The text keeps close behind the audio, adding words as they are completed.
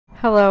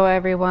Hello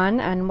everyone,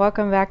 and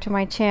welcome back to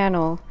my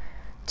channel.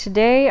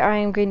 Today I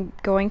am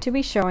going to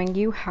be showing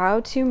you how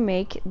to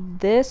make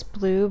this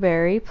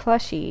blueberry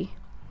plushie.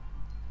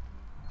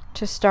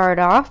 To start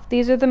off,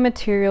 these are the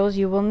materials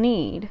you will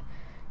need.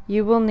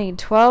 You will need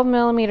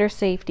 12mm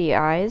safety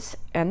eyes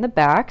and the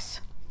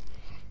backs.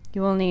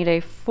 You will need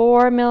a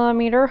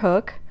 4mm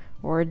hook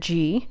or a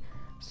G,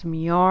 some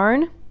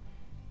yarn,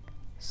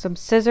 some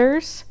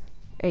scissors,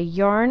 a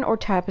yarn or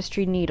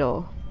tapestry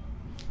needle.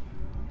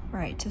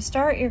 Right, to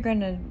start you're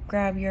going to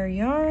grab your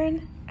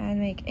yarn and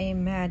make a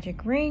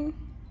magic ring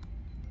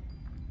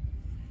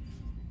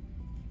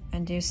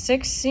and do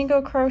 6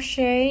 single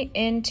crochet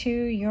into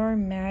your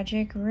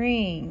magic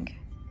ring.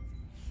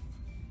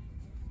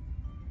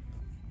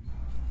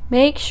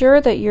 Make sure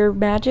that your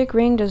magic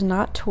ring does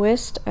not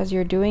twist as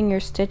you're doing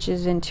your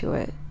stitches into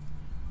it.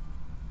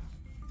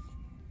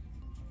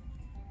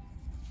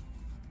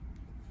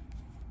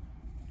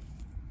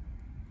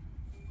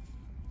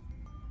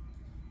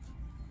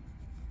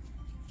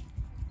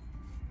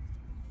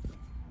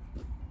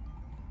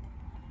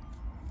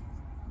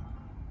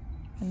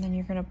 And then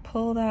you're going to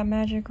pull that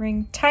magic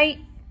ring tight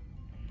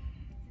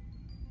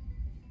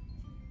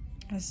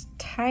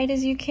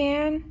as you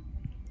can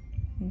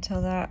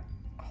until that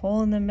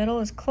hole in the middle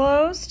is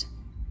closed.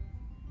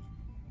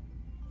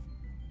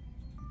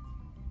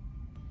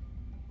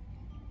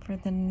 For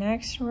the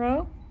next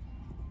row,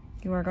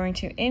 you are going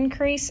to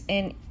increase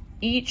in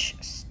each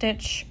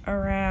stitch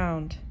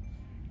around.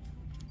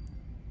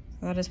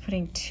 So that is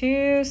putting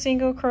 2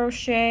 single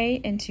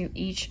crochet into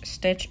each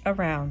stitch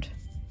around.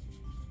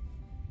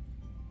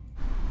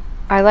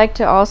 I like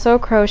to also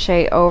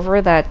crochet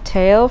over that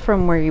tail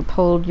from where you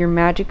pulled your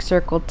magic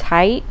circle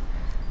tight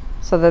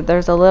so that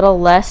there's a little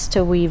less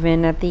to weave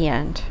in at the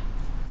end.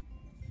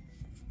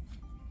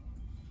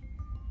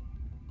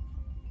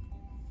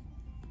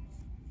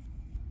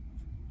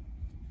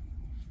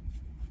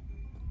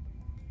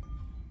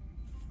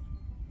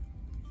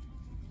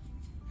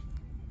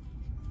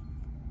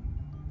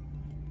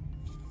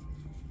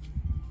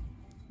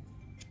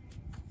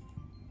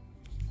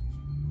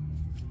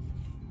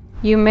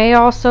 You may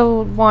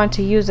also want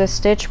to use a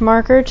stitch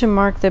marker to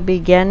mark the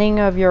beginning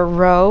of your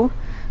row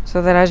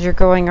so that as you're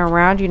going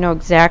around you know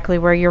exactly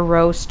where your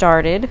row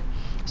started.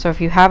 So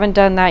if you haven't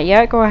done that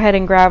yet, go ahead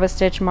and grab a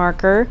stitch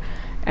marker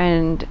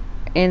and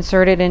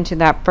insert it into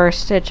that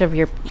first stitch of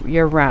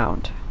your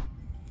round.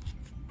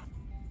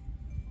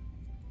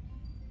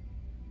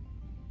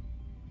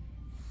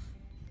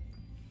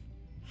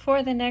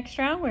 For the next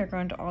round, we're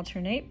going to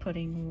alternate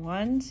putting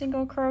 1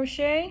 single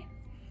crochet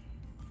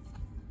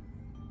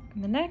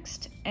in the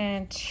next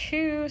and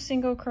 2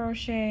 single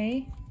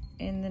crochet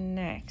in the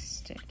next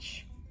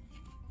stitch.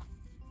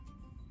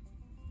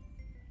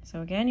 So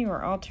again, you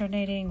are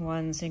alternating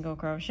 1 single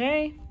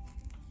crochet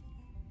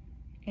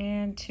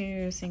and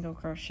 2 single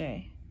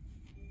crochet.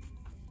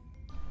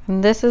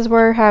 And this is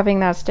where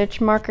having that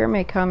stitch marker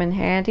may come in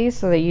handy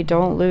so that you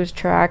don't lose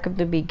track of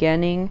the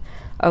beginning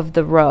of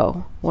the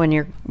row when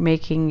you're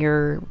making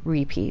your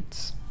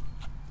repeats.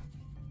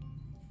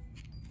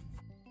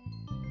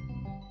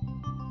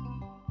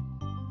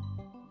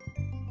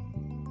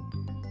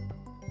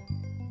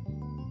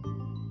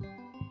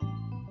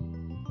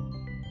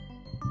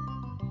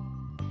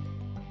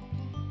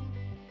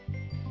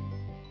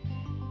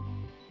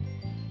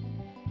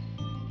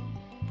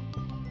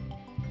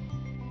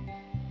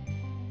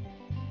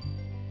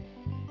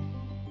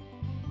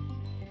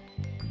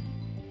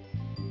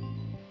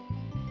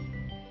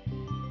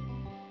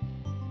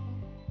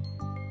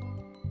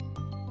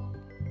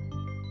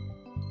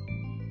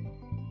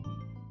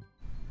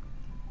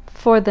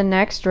 For the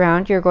next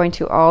round, you're going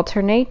to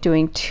alternate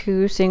doing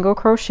 2 single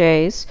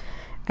crochets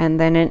and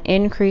then an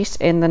increase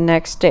in the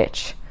next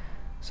stitch.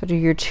 So do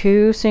your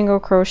 2 single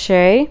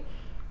crochet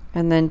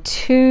and then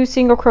 2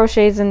 single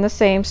crochets in the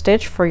same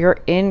stitch for your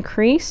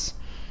increase.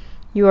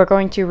 You are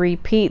going to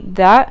repeat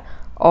that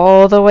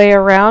all the way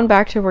around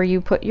back to where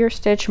you put your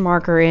stitch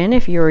marker in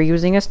if you are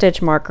using a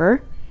stitch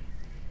marker.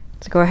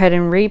 So go ahead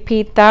and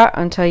repeat that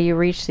until you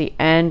reach the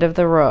end of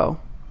the row.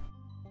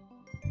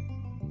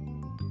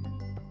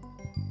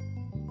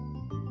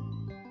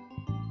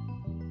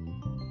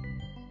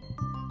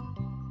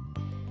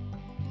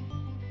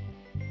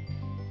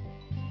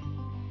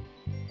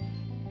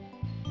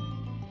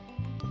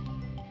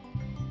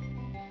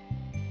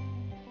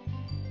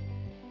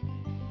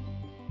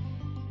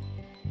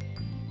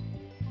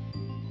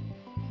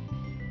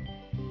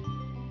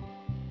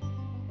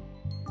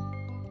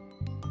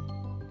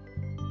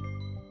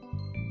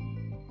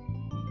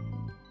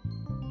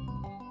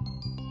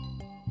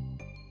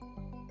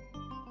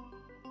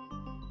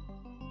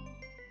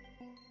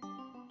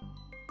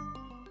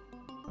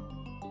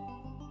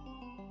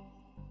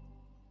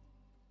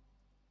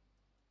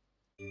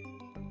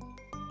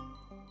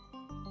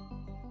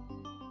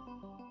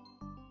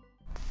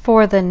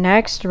 For the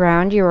next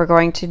round, you are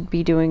going to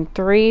be doing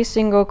 3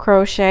 single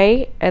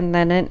crochet and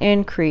then an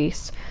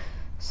increase.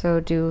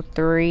 So do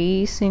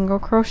 3 single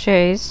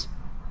crochets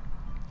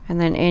and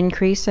then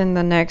increase in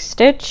the next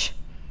stitch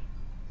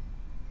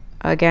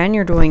Again,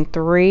 you're doing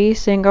 3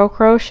 single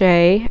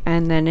crochet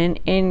and then an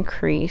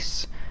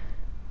increase.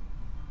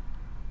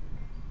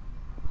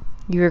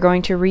 You're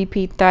going to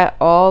repeat that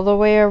all the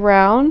way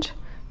around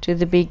to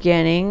the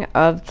beginning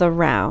of the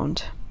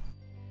round.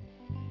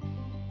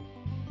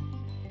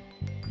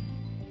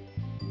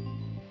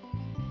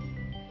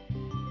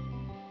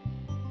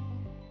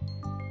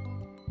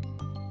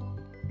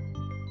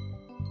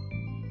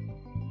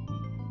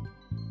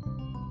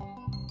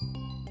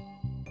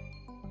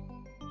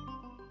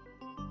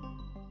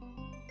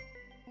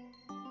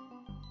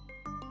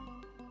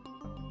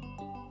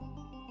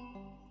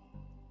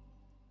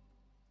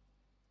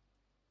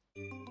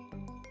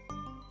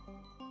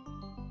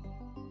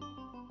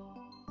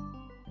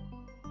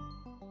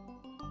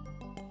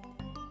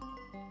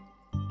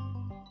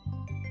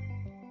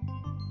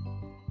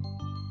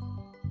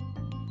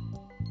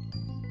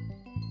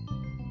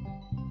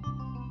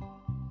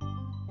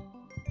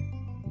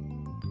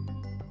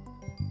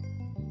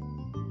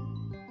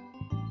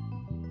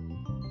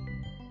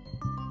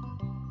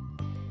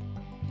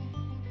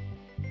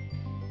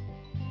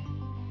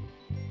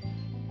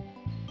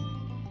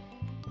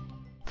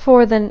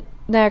 For the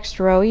next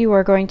row, you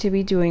are going to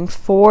be doing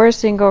 4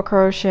 single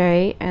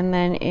crochet and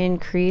then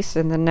increase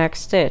in the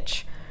next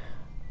stitch.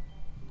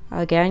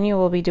 Again, you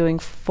will be doing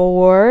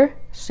 4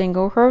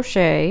 single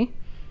crochet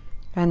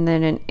and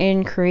then an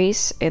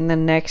increase in the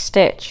next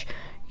stitch.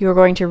 You're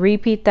going to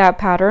repeat that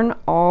pattern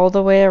all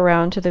the way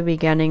around to the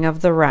beginning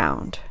of the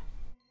round.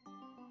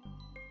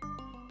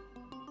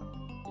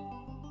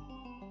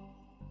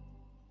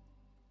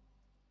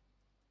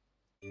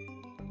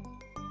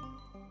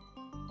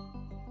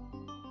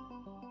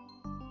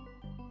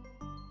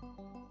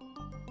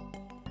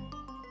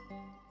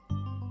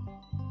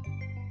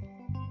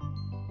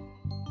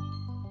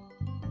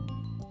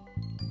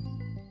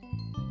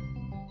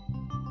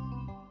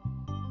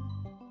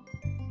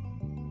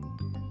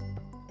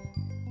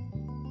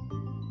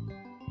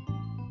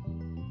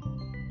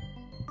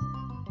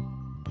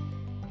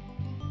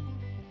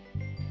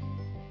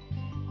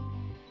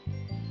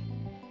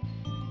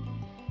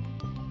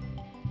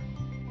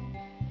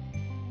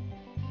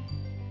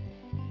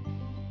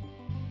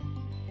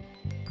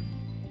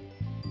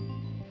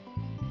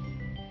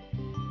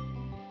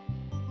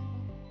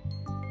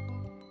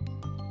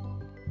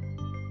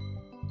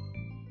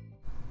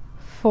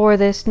 For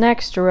this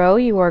next row,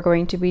 you are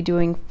going to be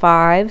doing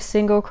 5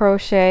 single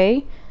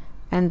crochet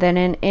and then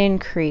an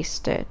increase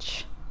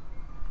stitch.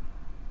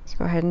 So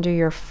go ahead and do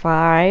your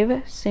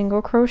 5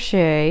 single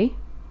crochet,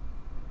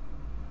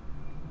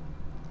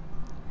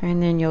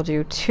 and then you'll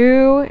do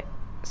 2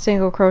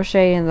 single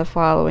crochet in the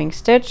following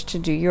stitch to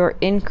do your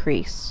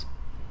increase.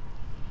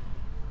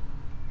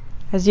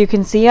 As you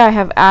can see, I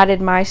have added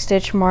my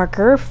stitch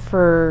marker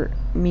for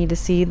me to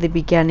see the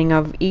beginning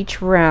of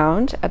each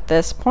round at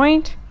this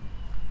point.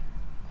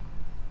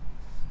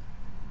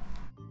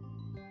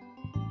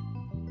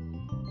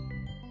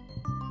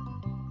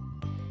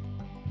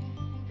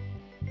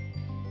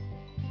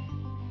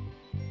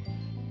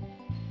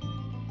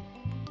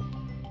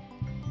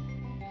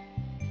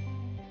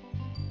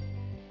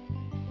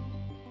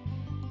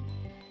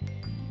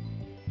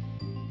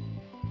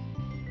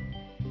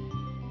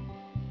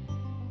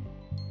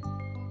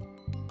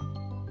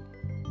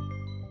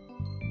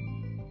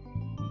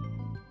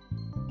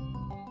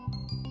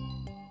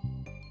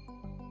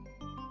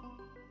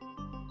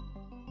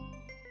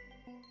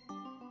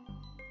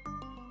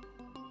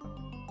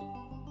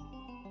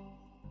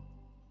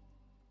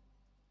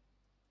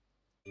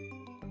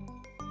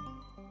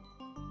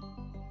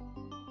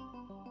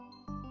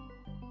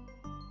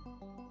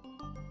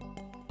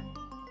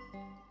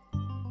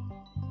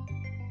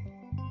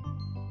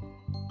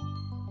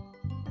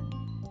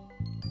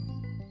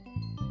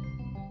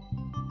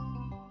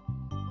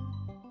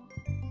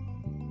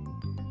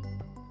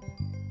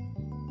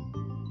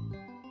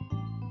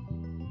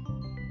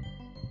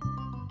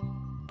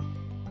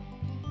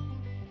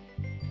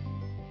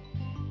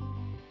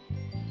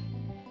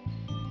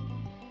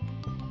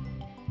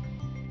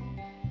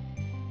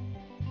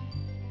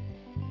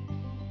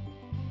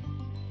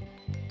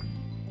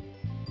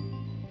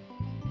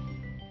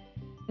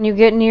 When you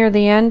get near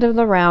the end of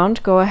the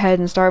round, go ahead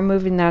and start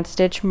moving that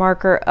stitch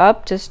marker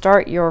up to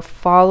start your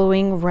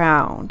following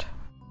round.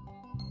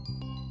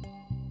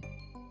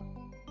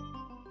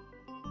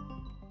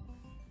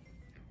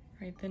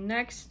 Right, the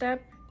next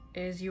step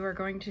is you are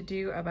going to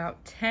do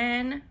about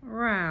 10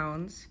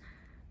 rounds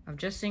of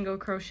just single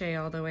crochet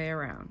all the way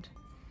around.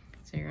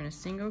 So you're going to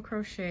single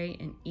crochet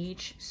in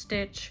each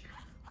stitch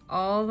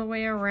all the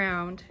way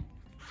around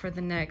for the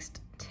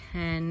next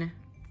 10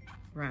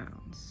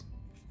 rounds.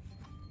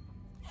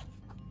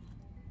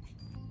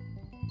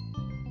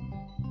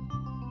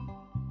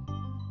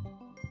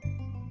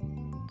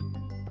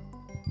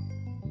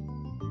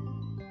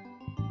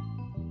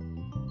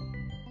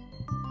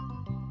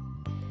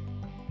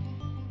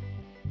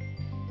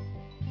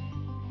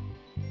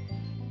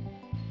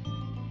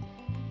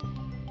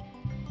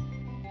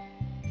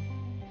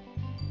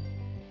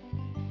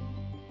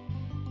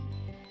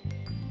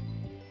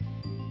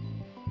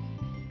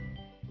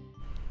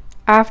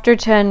 After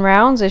 10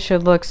 rounds, it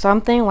should look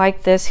something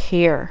like this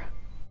here.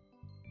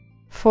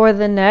 For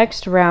the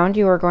next round,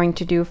 you are going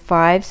to do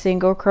 5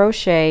 single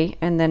crochet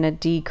and then a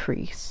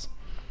decrease.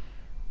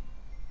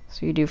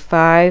 So you do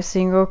 5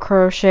 single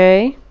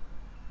crochet,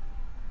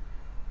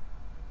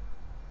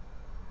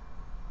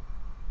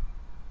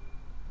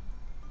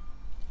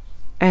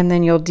 and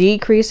then you'll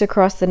decrease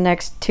across the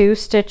next 2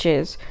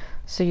 stitches.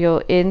 So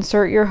you'll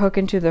insert your hook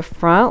into the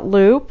front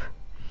loop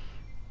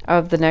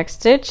of the next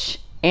stitch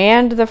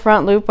and the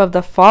front loop of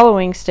the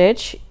following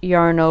stitch,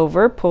 yarn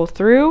over, pull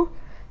through,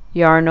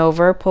 yarn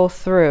over, pull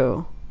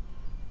through.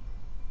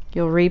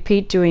 You'll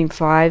repeat doing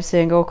 5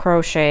 single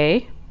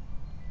crochet,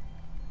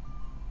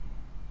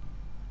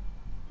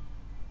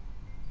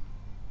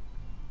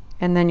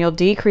 and then you'll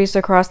decrease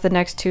across the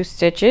next 2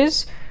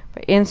 stitches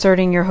by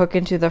inserting your hook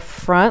into the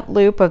front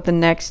loop of the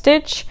next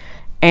stitch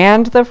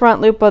and the front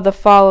loop of the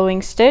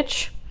following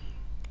stitch,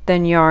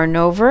 then yarn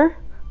over,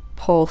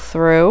 pull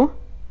through,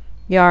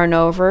 yarn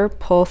over,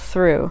 pull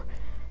through.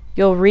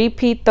 You'll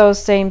repeat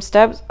those same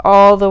steps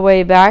all the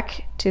way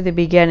back to the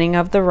beginning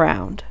of the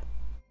round.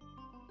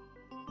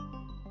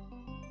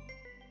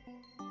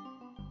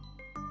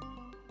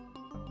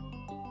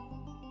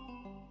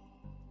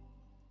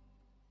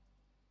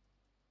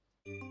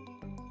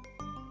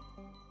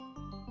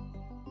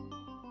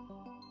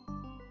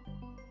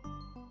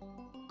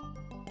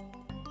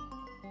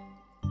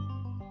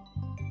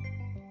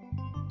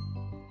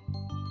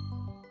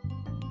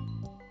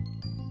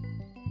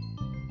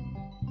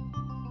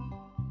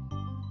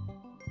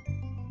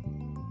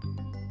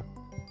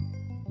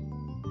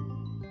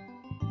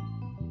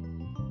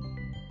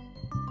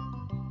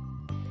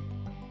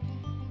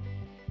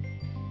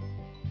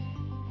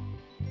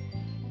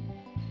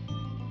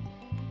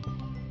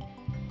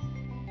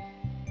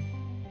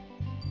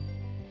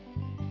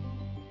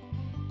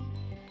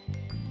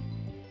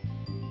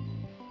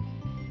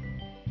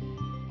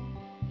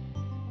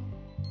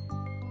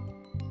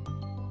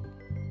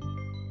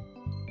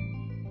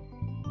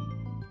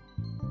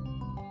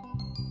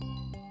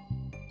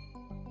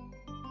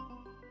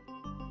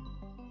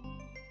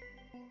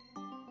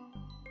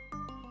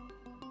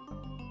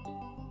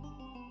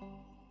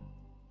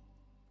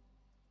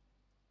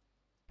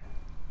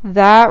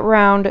 That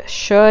round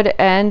should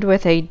end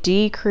with a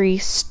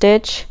decrease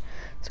stitch.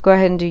 So go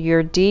ahead and do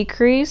your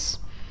decrease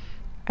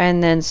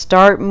and then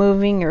start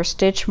moving your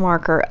stitch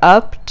marker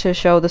up to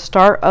show the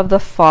start of the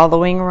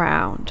following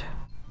round.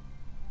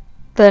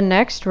 The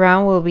next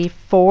round will be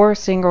 4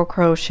 single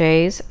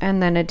crochets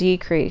and then a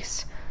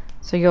decrease.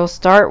 So you'll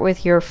start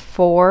with your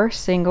 4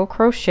 single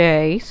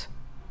crochets,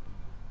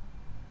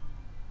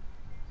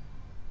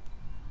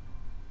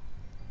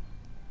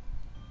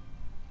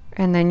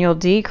 and then you'll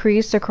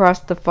decrease across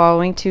the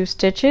following 2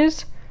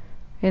 stitches.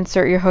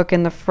 Insert your hook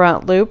in the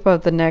front loop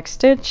of the next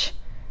stitch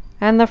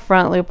and the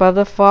front loop of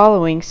the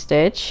following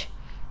stitch,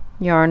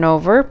 yarn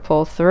over,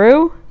 pull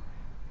through,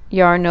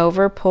 yarn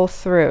over, pull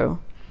through.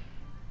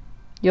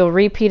 You'll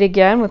repeat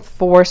again with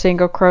 4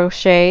 single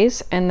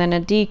crochets and then a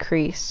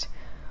decrease.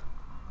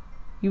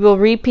 You will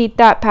repeat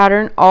that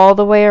pattern all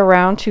the way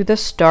around to the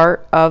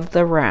start of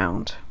the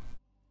round.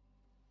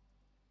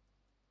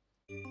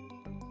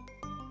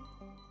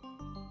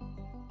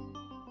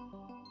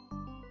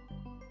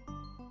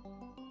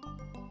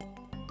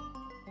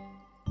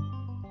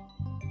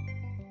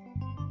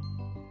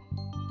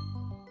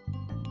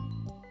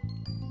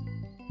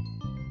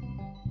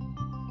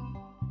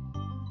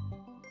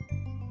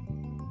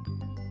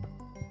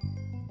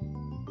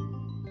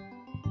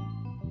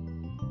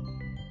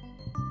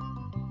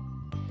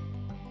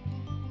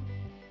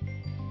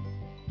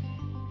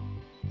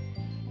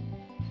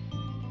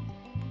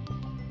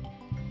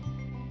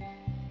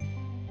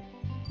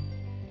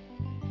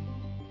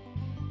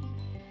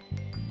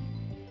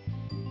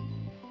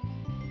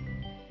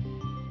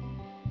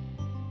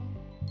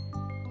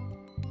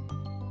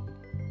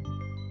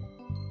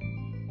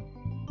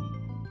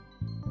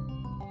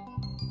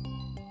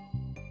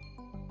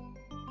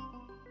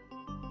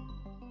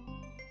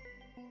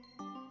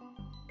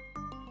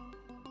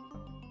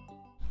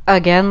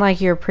 Again, like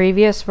your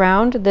previous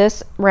round,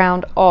 this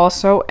round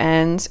also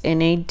ends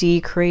in a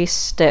decrease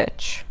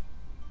stitch.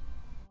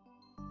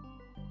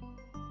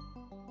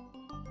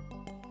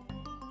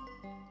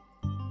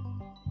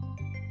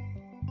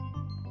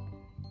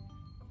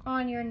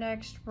 On your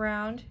next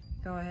round,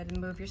 go ahead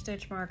and move your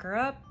stitch marker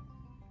up.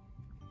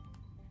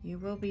 You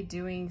will be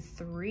doing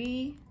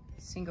 3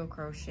 single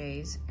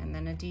crochets and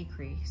then a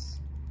decrease.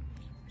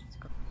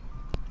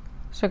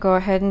 So go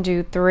ahead and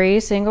do 3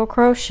 single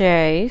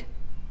crochet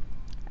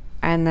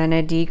and then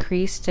a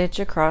decrease stitch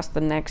across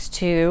the next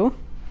 2.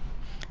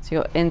 So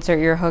you'll insert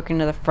your hook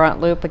into the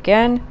front loop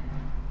again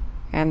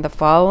and the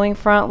following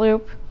front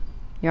loop,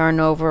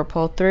 yarn over,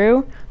 pull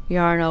through,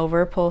 yarn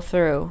over, pull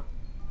through.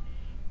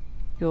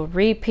 You'll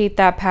repeat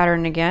that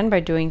pattern again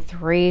by doing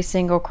 3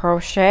 single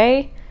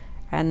crochet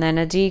and then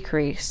a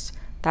decrease.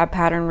 That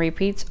pattern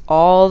repeats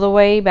all the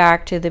way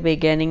back to the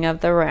beginning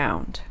of the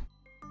round.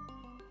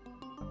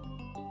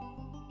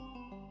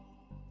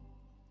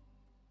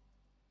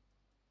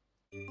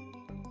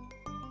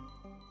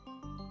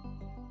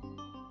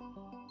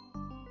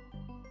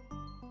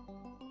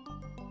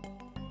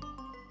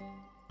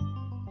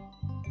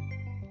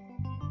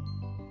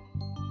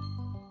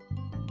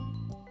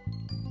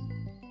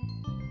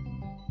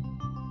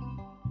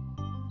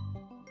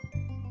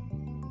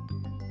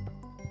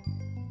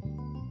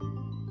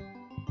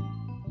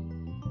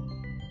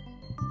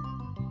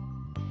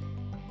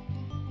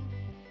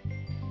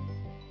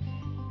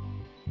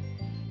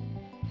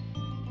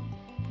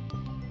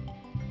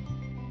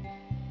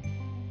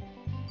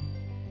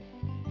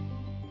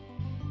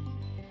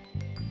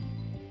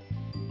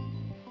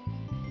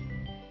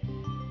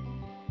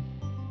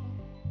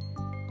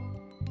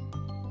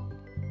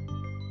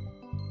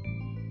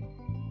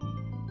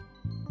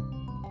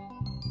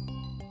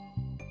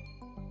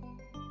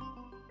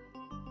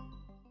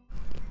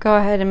 Go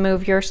ahead and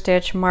move your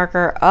stitch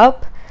marker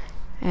up,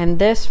 and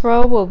this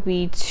row will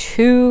be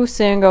 2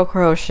 single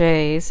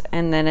crochets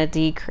and then a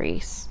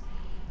decrease.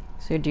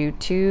 So do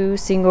 2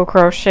 single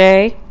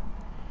crochet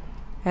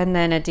and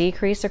then a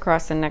decrease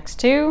across the next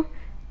 2.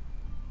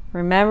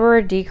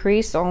 Remember,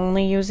 decrease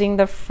only using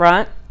the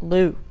front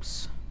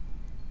loops.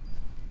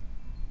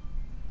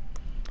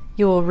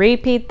 You will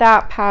repeat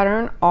that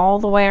pattern all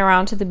the way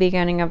around to the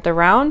beginning of the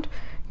round.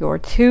 Your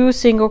 2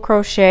 single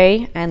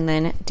crochet and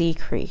then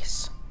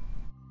decrease.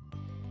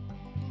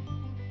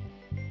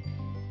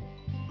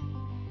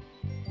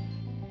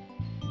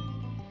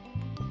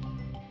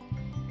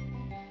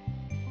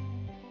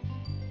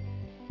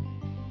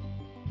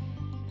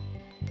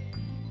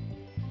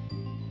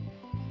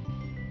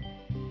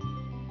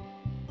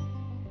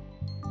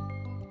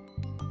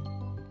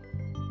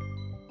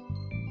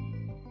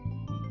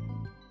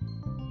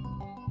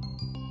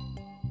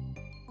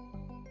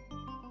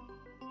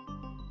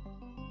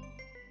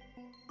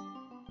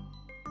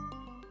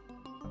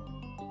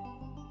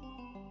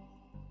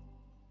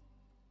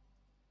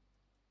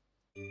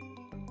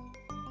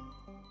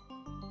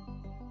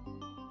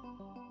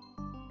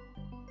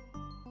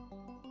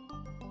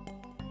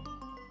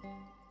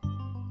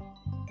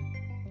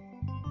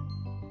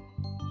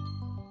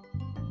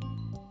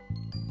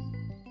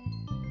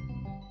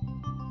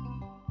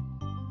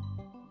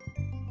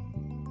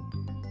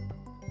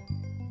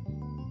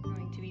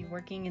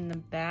 Working in the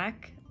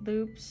back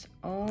loops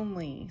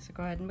only. So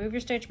go ahead and move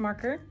your stitch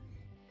marker.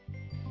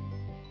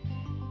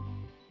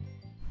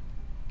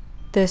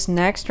 This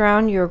next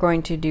round you're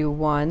going to do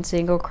 1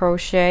 single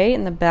crochet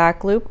in the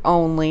back loop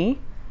only,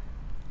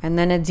 and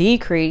then a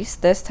decrease,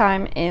 this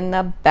time in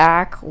the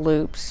back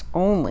loops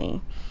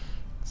only.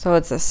 So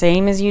it's the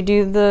same as you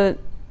do the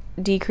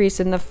decrease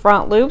in the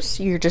front loops,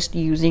 you're just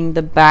using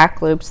the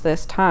back loops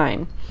this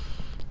time.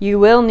 You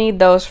will need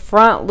those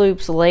front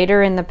loops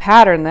later in the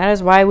pattern. That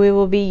is why we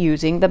will be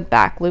using the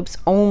back loops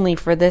only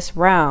for this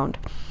round.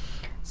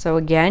 So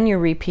again, you're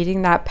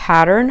repeating that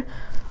pattern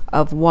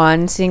of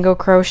 1 single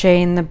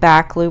crochet in the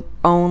back loop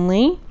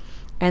only,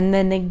 and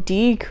then a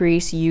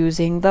decrease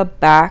using the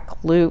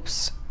back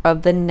loops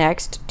of the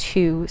next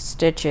 2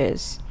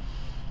 stitches.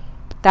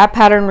 That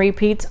pattern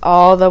repeats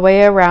all the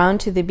way around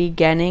to the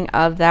beginning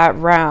of that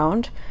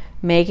round,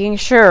 making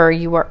sure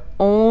you are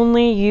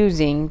only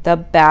using the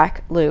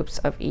back loops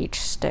of each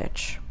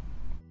stitch.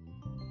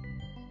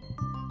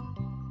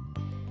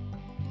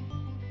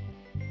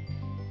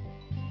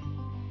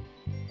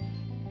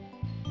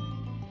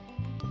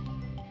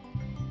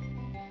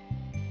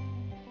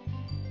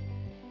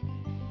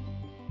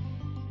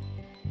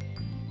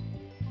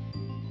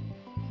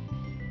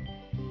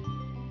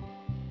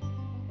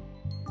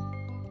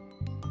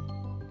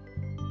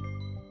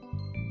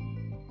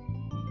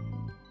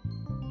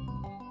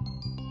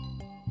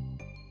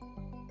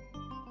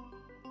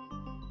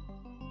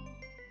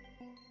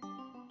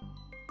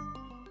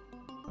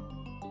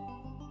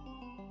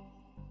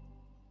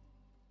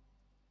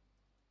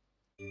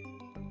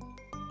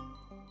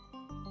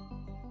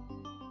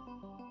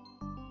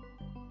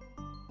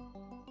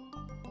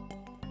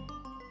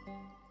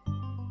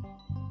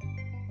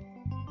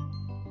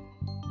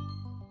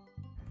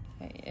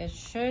 It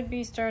should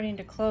be starting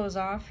to close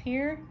off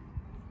here.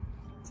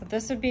 So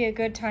this would be a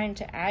good time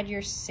to add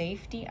your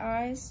safety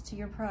eyes to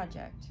your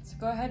project. So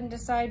go ahead and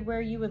decide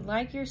where you would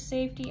like your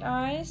safety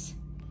eyes.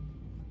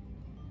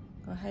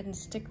 Go ahead and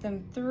stick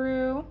them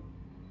through.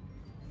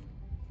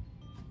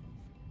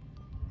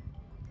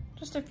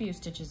 Just a few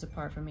stitches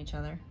apart from each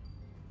other.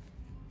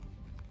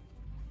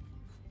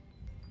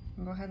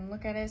 And go ahead and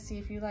look at it, see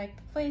if you like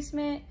the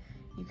placement.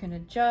 You can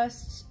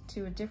adjust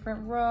to a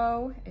different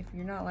row if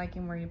you're not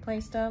liking where you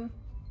placed them.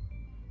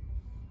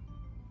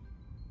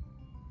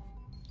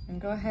 And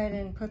go ahead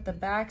and put the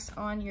backs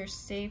on your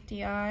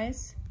safety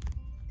eyes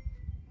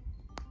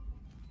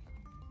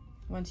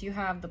once you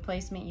have the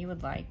placement you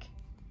would like.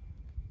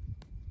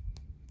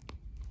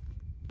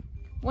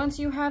 Once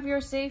you have your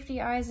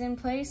safety eyes in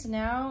place,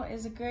 now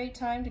is a great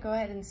time to go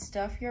ahead and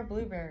stuff your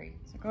blueberry.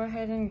 So go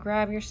ahead and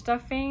grab your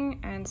stuffing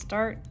and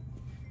start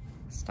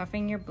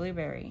stuffing your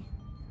blueberry.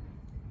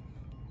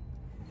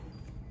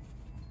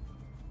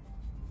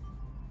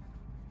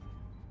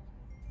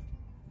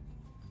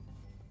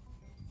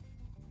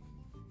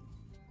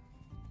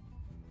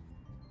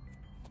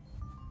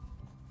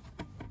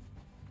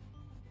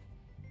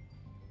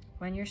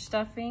 When you're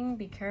stuffing,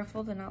 be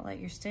careful to not let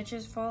your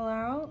stitches fall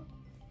out.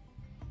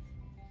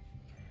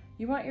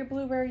 You want your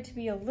blueberry to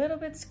be a little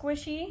bit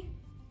squishy,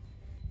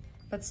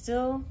 but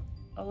still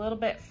a little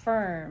bit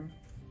firm.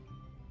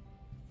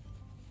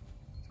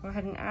 Go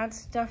ahead and add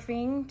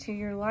stuffing to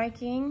your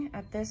liking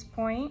at this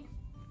point.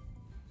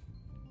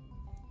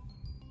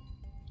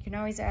 You can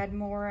always add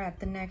more at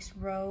the next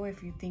row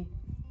if you think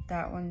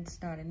that one's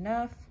not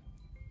enough.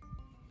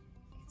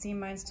 You can see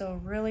mine's still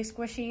really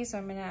squishy, so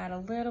I'm gonna add a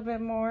little bit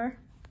more.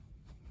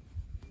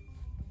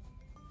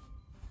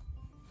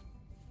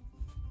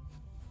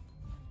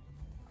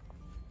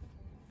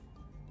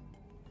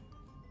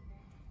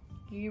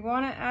 You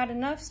want to add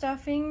enough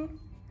stuffing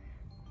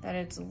that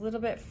it's a little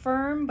bit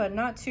firm, but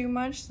not too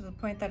much to the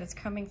point that it's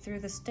coming through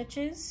the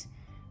stitches,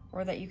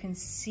 or that you can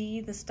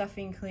see the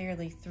stuffing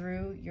clearly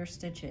through your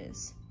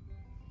stitches.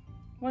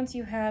 Once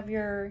you have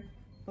your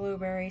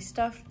blueberry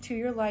stuffed to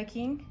your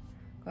liking,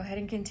 go ahead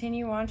and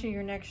continue on to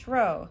your next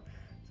row.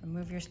 So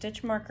move your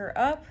stitch marker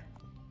up,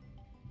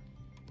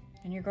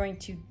 and you're going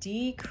to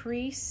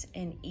decrease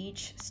in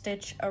each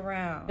stitch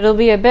around. It'll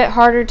be a bit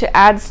harder to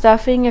add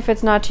stuffing if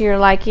it's not to your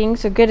liking,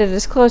 so get it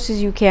as close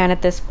as you can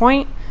at this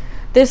point.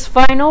 This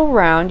final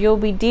round, you'll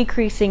be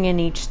decreasing in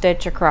each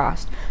stitch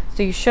across.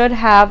 So you should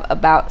have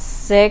about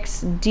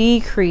 6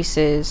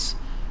 decreases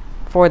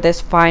for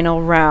this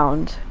final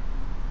round.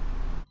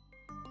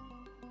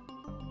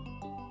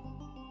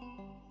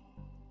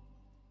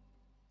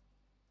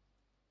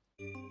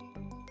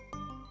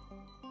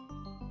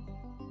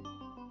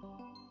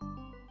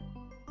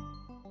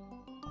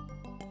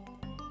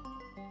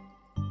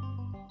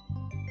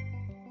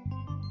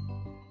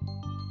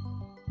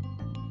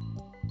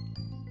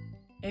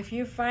 If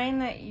you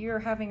find that you're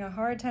having a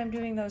hard time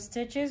doing those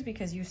stitches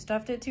because you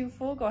stuffed it too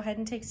full, go ahead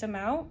and take some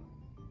out.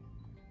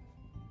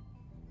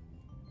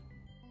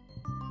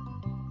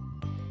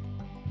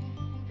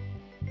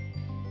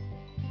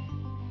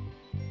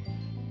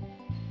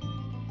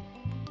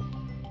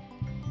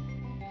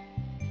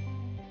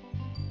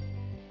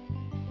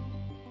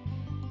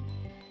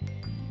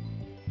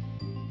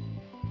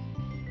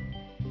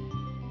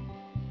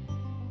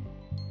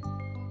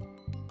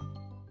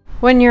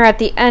 When you're at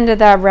the end of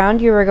that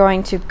round, you are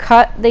going to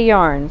cut the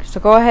yarn.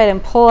 So go ahead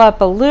and pull up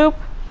a loop,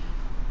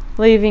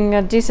 leaving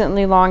a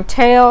decently long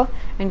tail,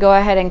 and go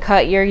ahead and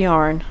cut your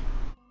yarn.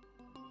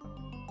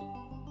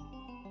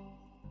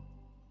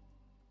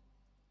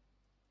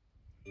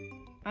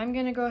 I'm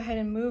going to go ahead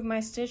and move my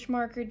stitch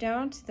marker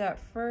down to that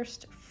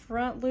first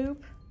front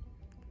loop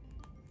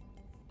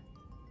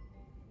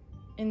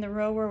in the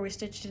row where we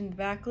stitched in the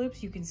back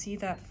loops. You can see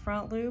that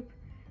front loop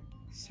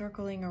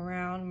circling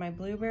around my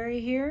blueberry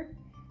here.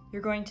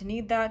 You're going to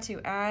need that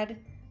to add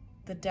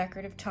the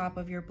decorative top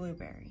of your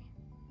blueberry.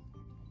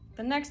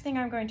 The next thing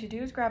I'm going to do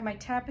is grab my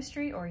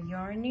tapestry or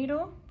yarn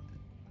needle,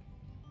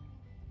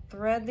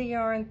 thread the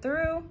yarn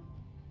through,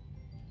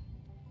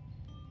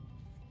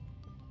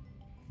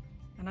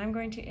 and I'm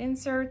going to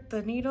insert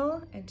the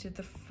needle into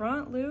the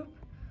front loop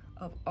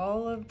of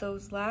all of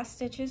those last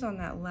stitches on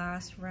that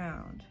last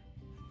round.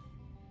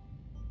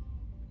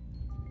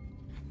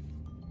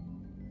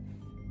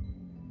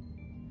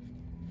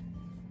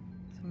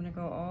 I'm going to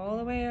go all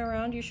the way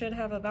around. You should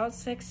have about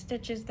 6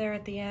 stitches there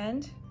at the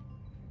end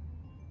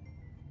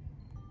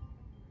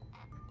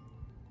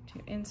to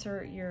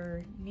insert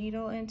your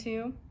needle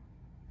into.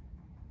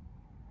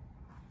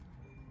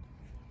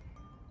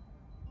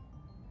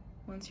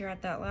 Once you're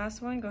at that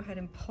last one, go ahead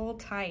and pull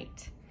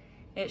tight.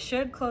 It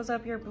should close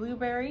up your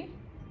blueberry,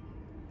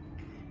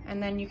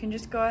 and then you can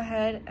just go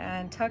ahead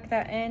and tuck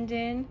that end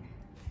in.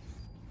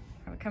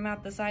 Have it come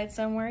out the side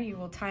somewhere. You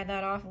will tie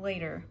that off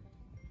later.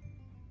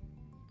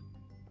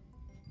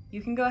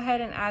 You can go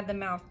ahead and add the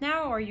mouth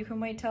now, or you can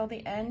wait till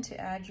the end to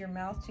add your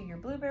mouth to your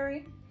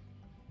blueberry.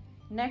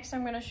 Next,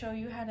 I'm going to show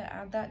you how to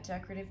add that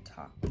decorative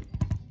top.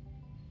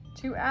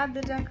 To add the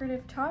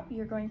decorative top,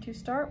 you're going to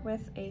start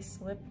with a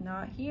slip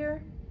knot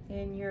here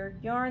in your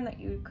yarn that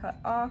you cut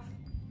off.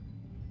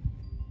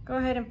 Go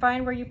ahead and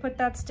find where you put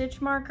that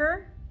stitch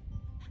marker.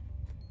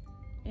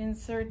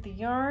 Insert the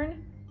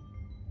yarn.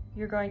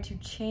 You're going to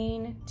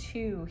chain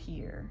 2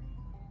 here.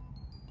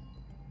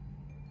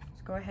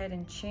 So go ahead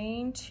and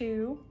chain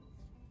 2.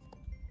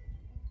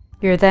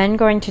 You're then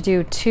going to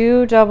do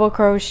 2 double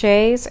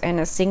crochets and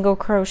a single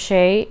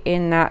crochet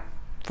in that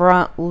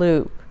front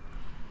loop.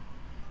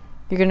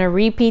 You're going to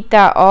repeat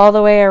that all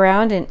the way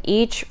around in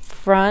each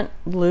front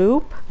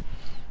loop.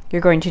 You're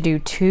going to do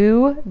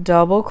 2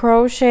 double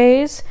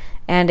crochets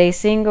and a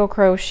single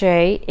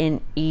crochet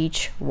in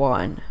each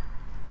one.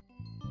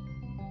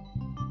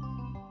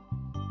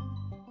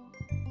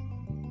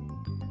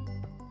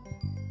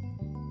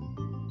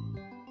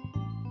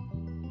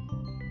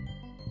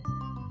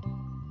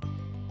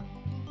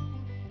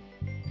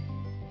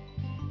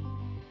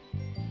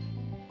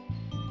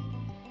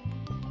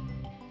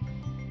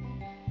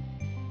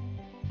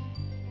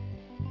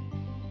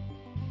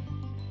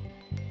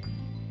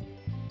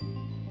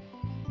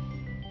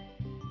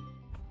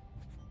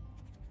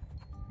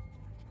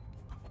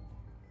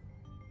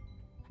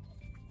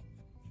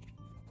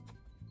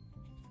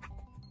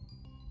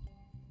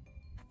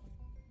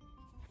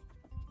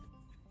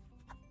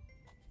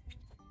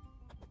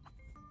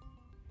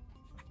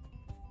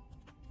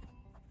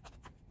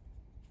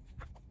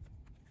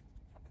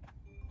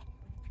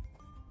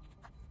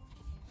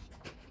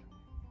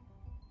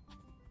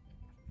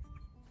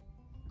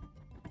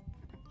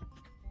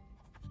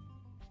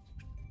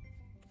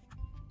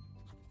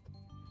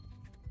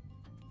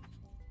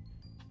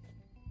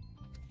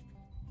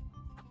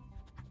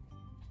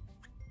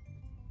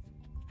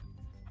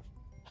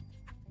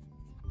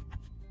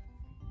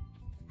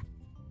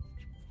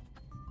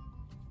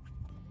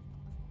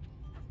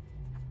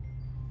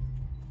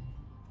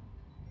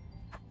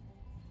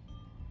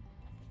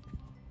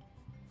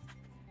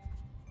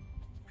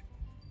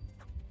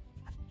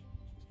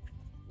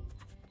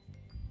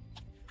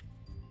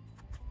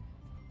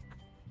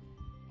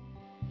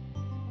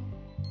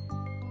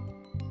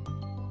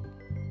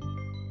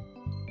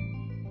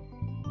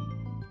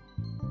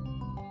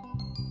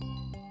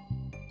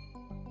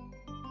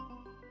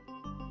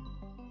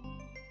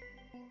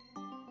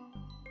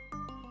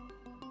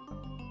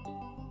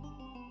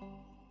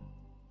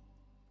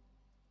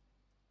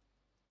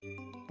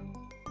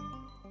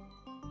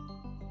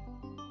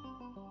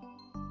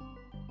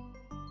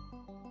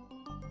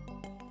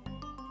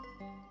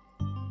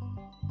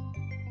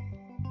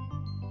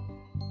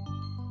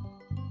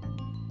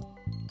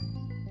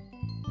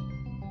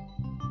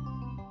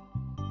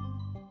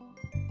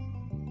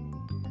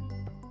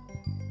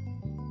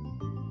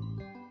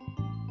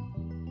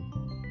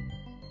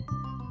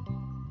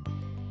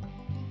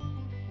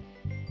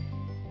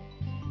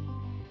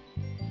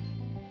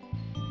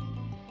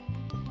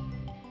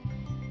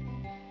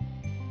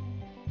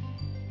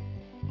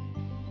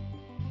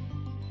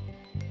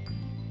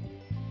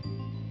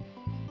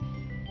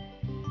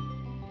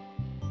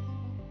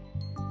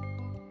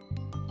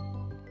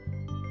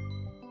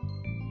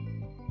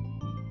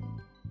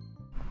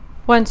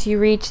 Once you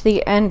reach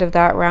the end of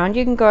that round,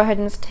 you can go ahead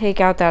and take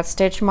out that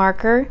stitch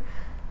marker.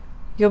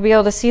 You'll be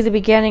able to see the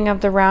beginning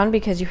of the round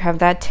because you have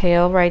that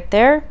tail right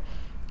there.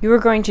 You are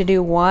going to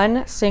do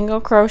 1 single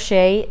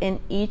crochet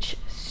in each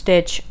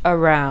stitch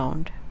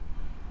around.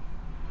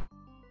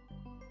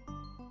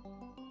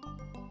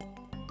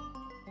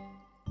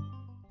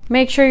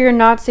 Make sure you're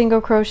not single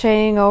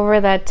crocheting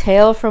over that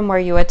tail from where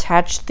you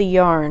attached the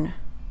yarn.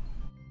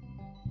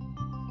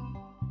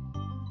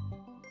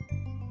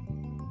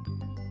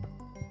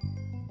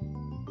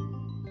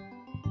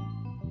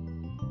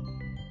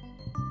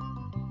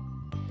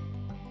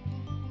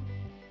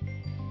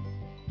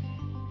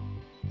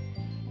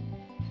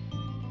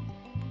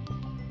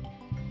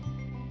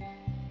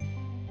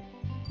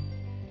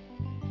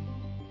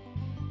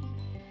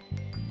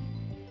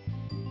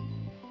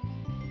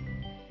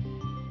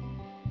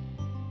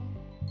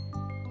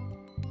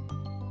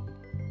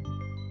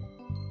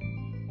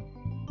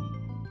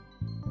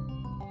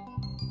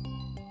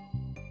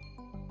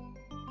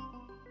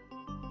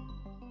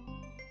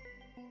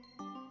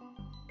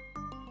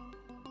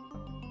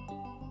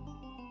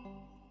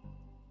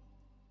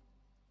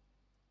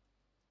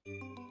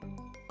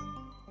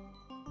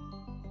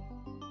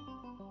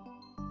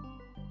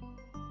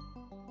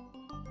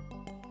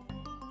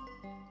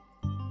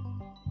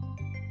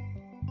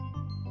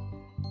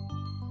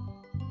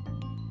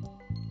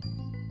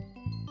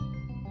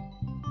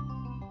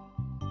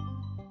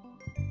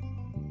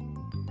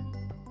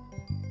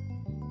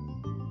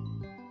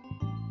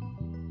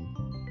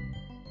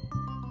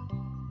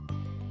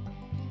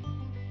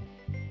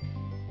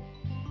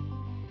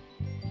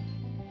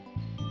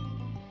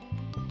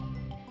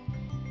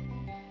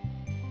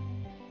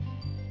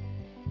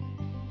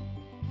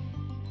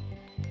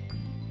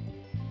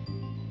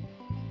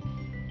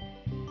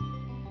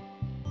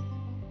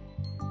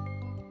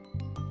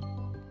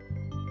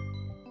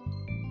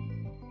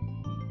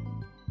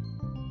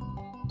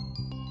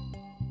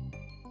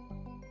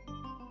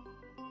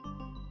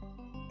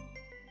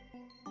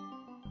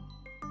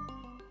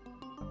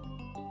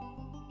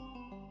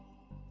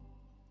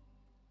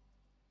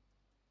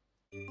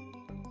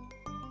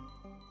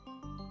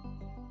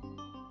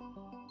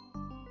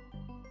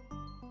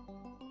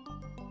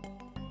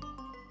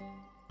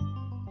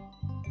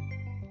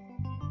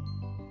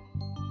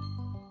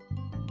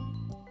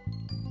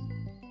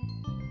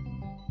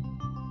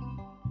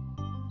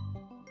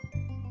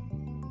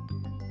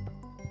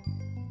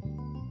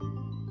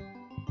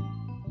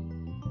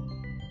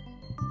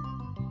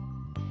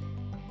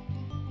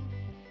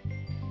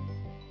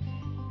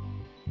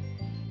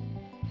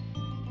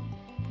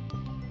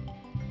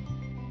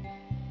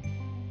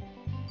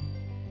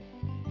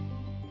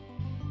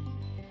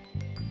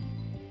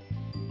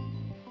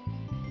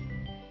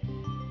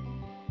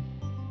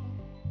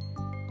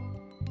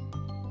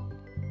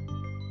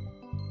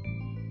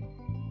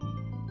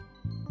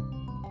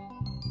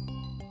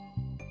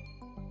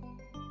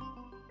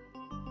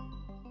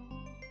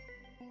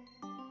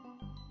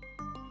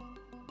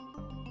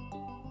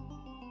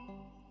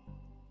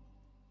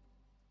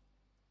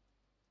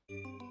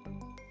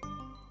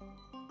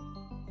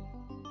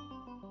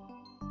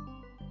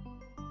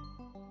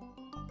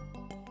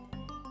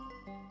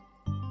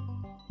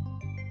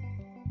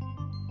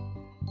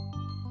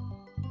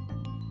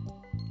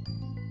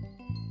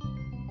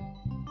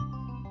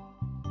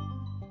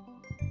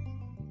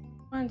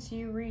 Once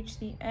you reach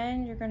the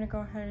end, you're going to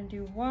go ahead and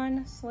do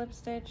 1 slip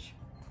stitch,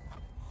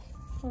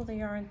 pull the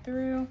yarn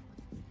through,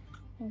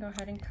 and go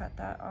ahead and cut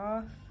that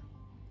off.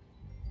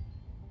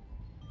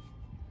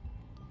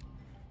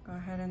 Go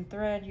ahead and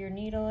thread your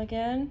needle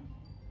again.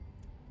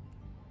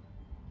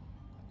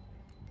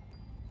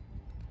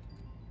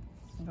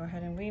 So go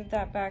ahead and weave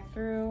that back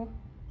through.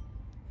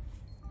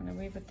 I'm going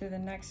to weave it through the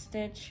next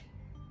stitch.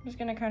 I'm just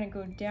going to kind of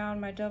go down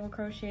my double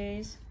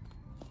crochets.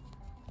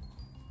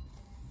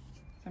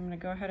 So I'm going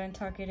to go ahead and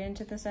tuck it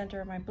into the center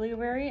of my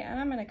blueberry, and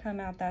I'm going to come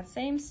out that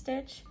same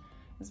stitch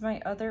as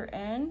my other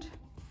end.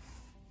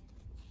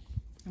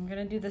 I'm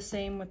going to do the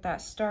same with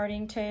that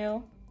starting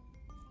tail.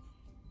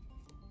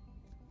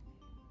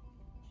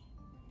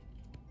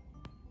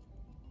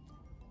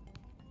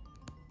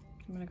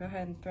 I'm going to go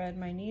ahead and thread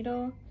my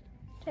needle,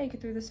 take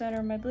it through the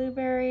center of my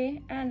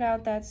blueberry, and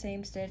out that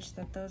same stitch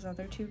that those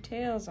other 2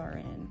 tails are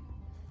in.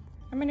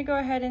 I'm going to go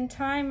ahead and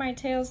tie my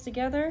tails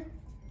together.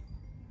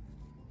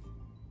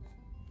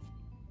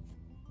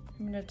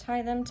 I'm going to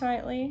tie them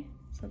tightly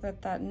so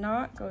that that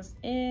knot goes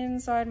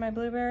inside my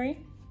blueberry.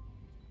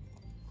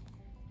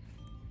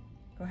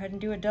 Go ahead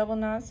and do a double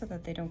knot so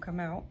that they don't come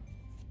out.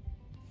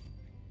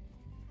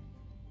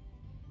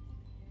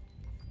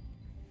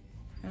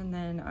 And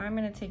then I'm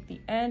going to take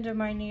the end of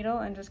my needle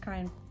and just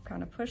kind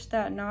of push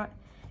that knot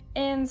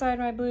inside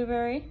my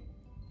blueberry.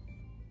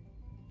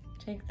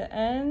 Take the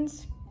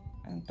ends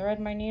and thread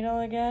my needle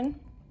again.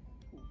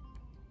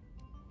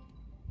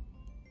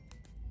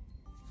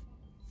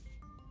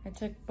 I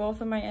took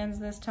both of my ends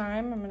this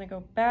time. I'm going to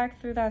go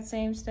back through that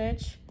same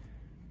stitch,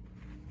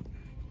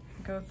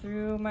 go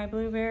through my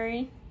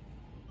blueberry.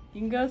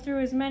 You can go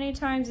through as many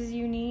times as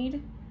you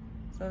need.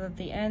 so that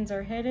the ends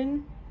are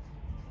hidden.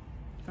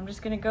 I'm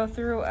just gonna go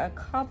through a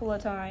couple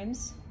of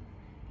times,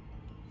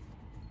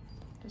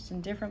 just in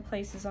different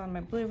places on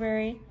my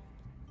blueberry.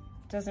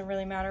 Doesn't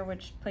really matter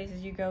which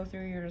places you go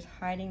through, you're just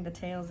hiding the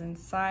tails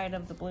inside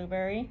of the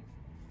blueberry.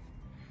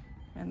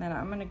 And then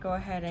I'm gonna go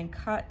ahead and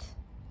cut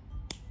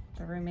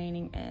the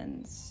remaining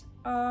ends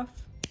off.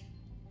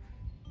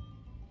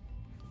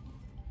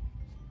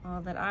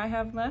 All that I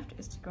have left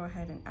is to go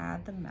ahead and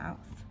add the mouth.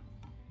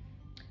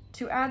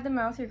 To add the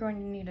mouth, you're going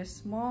to need a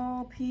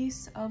small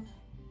piece of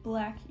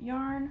black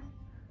yarn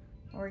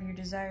or your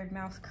desired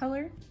mouth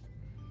color.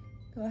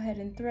 Go ahead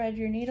and thread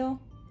your needle.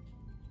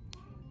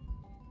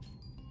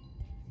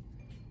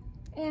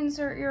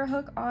 Insert your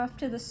hook off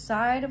to the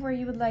side of where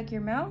you would like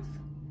your mouth.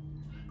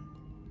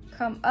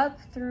 Come up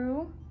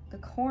through the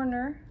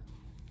corner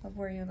of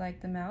where you like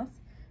the mouth.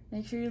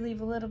 Make sure you leave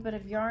a little bit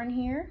of yarn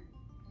here.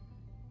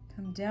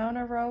 Come down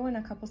a row and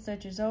a couple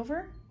stitches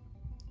over.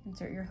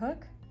 Insert your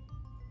hook.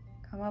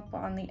 Come up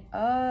on the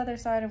other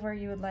side of where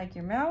you would like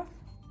your mouth.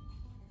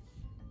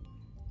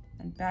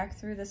 And back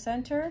through the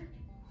center,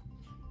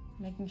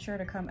 making sure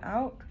to come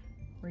out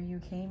where you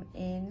came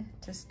in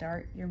to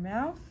start your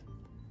mouth.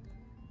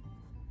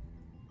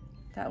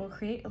 That will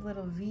create a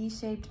little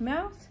V-shaped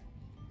mouth.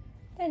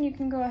 Then you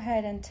can go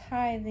ahead and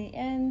tie the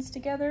ends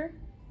together.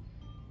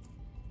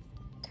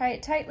 Tie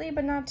it tightly,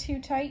 but not too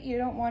tight. You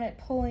don't want it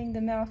pulling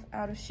the mouth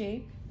out of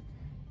shape.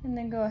 And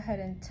then go ahead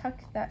and tuck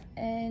that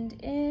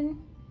end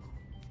in.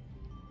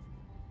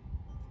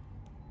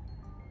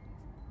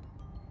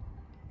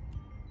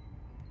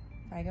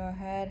 I go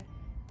ahead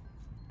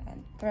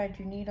and thread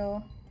your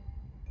needle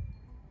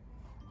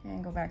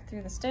and go back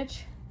through the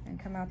stitch and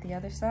come out the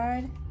other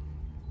side.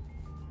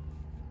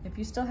 If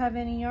you still have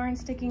any yarn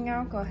sticking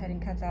out, go ahead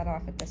and cut that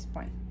off at this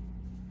point.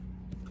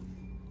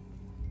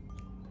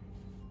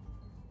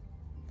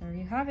 There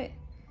you have it.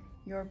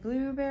 Your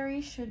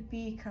blueberry should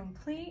be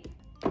complete.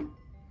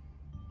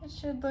 It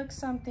should look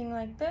something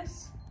like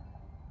this.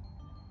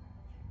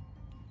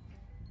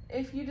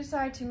 If you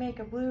decide to make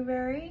a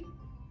blueberry,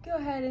 go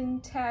ahead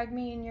and tag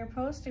me in your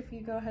post. If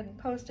you go ahead and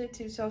post it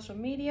to social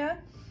media,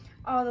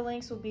 all the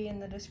links will be in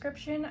the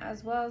description,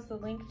 as well as the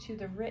link to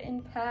the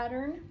written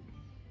pattern.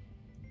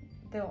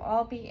 They'll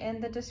all be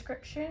in the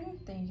description.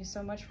 Thank you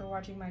so much for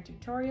watching my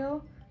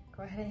tutorial.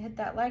 Go ahead and hit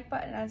that like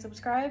button and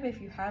subscribe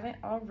if you haven't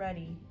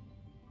already.